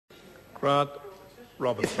Grant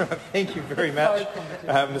Robinson. Thank you very much,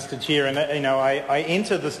 Mr. Chair. And I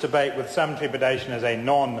enter this debate with some trepidation as a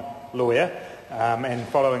non-lawyer, and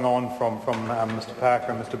following on from Mr.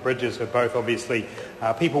 Parker and Mr. Bridges, who are both obviously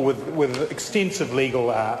people with extensive legal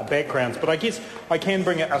backgrounds. But I guess I can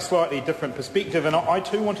bring a slightly different perspective, and I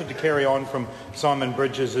too wanted to carry on from Simon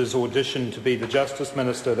Bridges' audition to be the Justice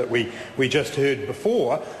Minister that we just heard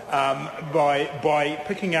before, by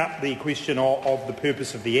picking up the question of the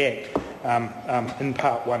purpose of the Act. In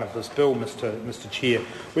part one of this bill, Mr. Chair,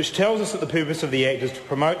 which tells us that the purpose of the Act is to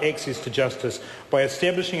promote access to justice by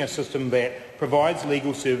establishing a system that provides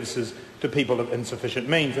legal services to people of insufficient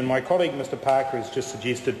means. And my colleague Mr. Parker has just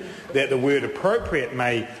suggested that the word appropriate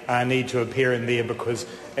may need to appear in there because,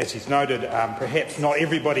 as he's noted, perhaps not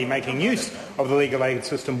everybody making use of the legal aid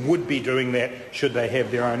system would be doing that should they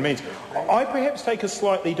have their own means. I perhaps take a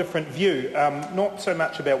slightly different view, not so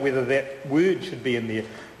much about whether that word should be in there,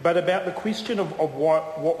 but about the question of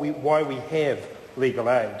why we have legal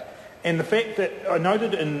aid. And the fact that I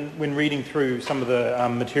noted when reading through some of the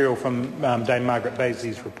material from Dame Margaret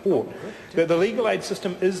Bazley's report, that the legal aid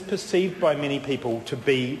system is perceived by many people to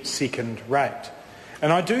be second-rate.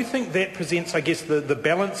 And I do think that presents, I guess, the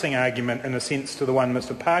balancing argument, in a sense, to the one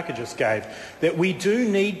Mr. Parker just gave, that we do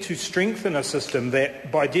need to strengthen a system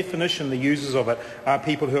that, by definition, the users of it are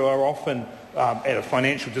people who are often at a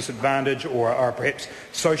financial disadvantage or are perhaps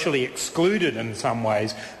socially excluded in some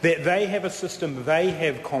ways, that they have a system they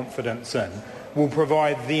have confidence in will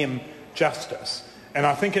provide them justice. And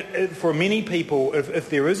I think for many people, if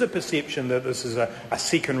there is a perception that this is a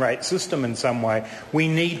second-rate system in some way, we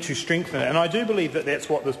need to strengthen it. And I do believe that that's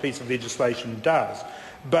what this piece of legislation does.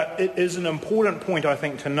 But it is an important point, I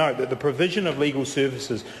think, to note that the provision of legal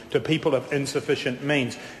services to people of insufficient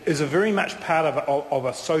means is a very much part of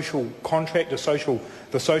a social contract, the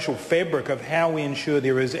social fabric of how we ensure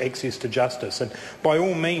there is access to justice. And by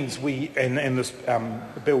all means, and this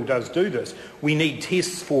bill does do this, we need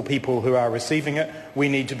tests for people who are receiving it. We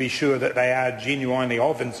need to be sure that they are genuinely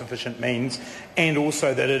of insufficient means, and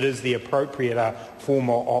also that it is the appropriate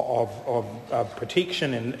form of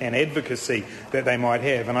protection and advocacy that they might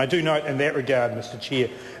have. And I do note in that regard, Mr. Chair,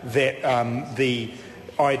 that the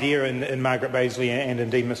idea in Margaret Bazley and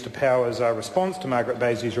indeed Mr. Power's response to Margaret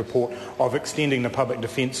Bazley's report of extending the public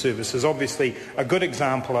defence service is obviously a good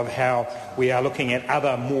example of how we are looking at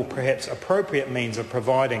other more perhaps appropriate means of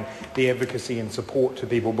providing the advocacy and support to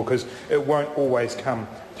people, because it won't always come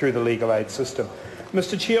through the legal aid system.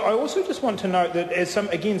 Mr. Chair, I also just want to note that as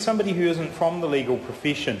somebody who isn't from the legal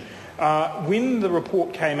profession, when the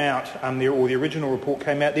report came out, or the original report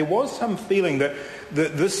came out, there was some feeling that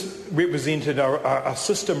this represented a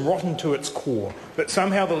system rotten to its core, that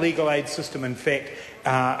somehow the legal aid system, in fact,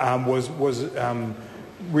 was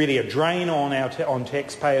really a drain on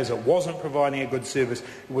taxpayers. It wasn't providing a good service.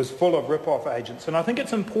 It was full of rip-off agents. And I think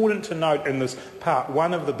it's important to note in this part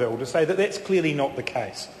one of the bill to say that that's clearly not the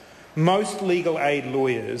case. Most legal aid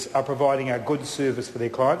lawyers are providing a good service for their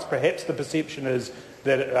clients. Perhaps the perception is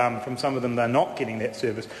that from some of them they're not getting that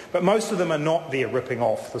service, but most of them are not there ripping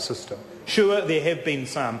off the system. Sure, there have been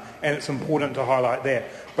some, and it's important to highlight that,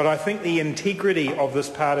 but I think the integrity of this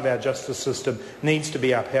part of our justice system needs to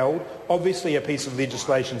be upheld. Obviously, a piece of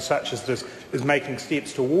legislation such as this is making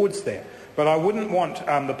steps towards that. But I wouldn't want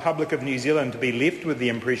the public of New Zealand to be left with the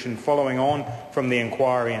impression, following on from the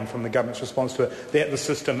inquiry and from the government's response to it, that the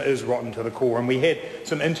system is rotten to the core. And we had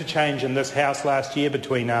some interchange in this House last year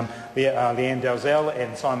between Leanne Dalzell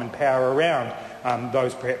and Simon Power around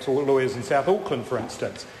those perhaps lawyers in South Auckland, for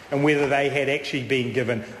instance, and whether they had actually been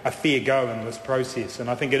given a fair go in this process. And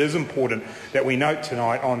I think it is important that we note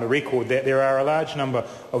tonight on the record that there are a large number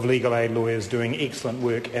of legal aid lawyers doing excellent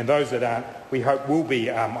work, and those that aren't, we hope will be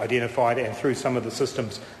identified, and through some of the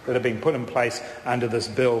systems that have been put in place under this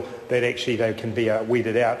bill, that actually they can be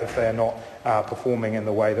weeded out if they are not performing in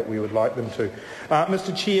the way that we would like them to.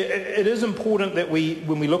 Mr. Chair, it is important that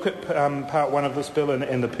when we look at part one of this bill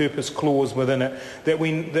and the purpose clause within it, that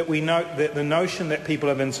we note that the notion that people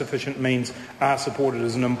of insufficient means are supported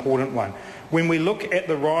is an important one. When we look at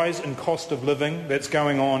the rise in cost of living that's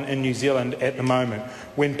going on in New Zealand at the moment,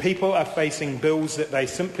 when people are facing bills that they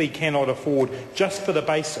simply cannot afford just for the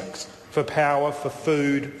basics, for power, for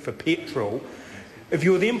food, for petrol, if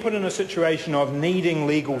you're then put in a situation of needing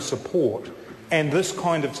legal support and this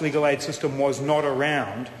kind of legal aid system was not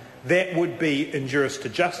around, that would be injurious to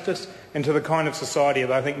justice and to the kind of society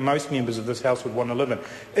that I think most members of this House would want to live in.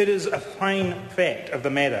 It is a plain fact of the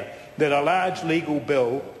matter that a large legal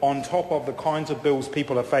bill on top of the kinds of bills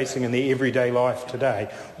people are facing in their everyday life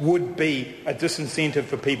today would be a disincentive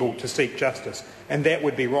for people to seek justice, and that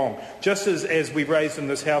would be wrong. Just as we've raised in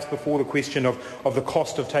this House before the question of the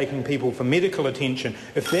cost of taking people for medical attention,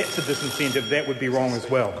 if that's a disincentive, that would be wrong as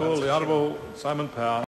well. Call the Honourable Simon Power.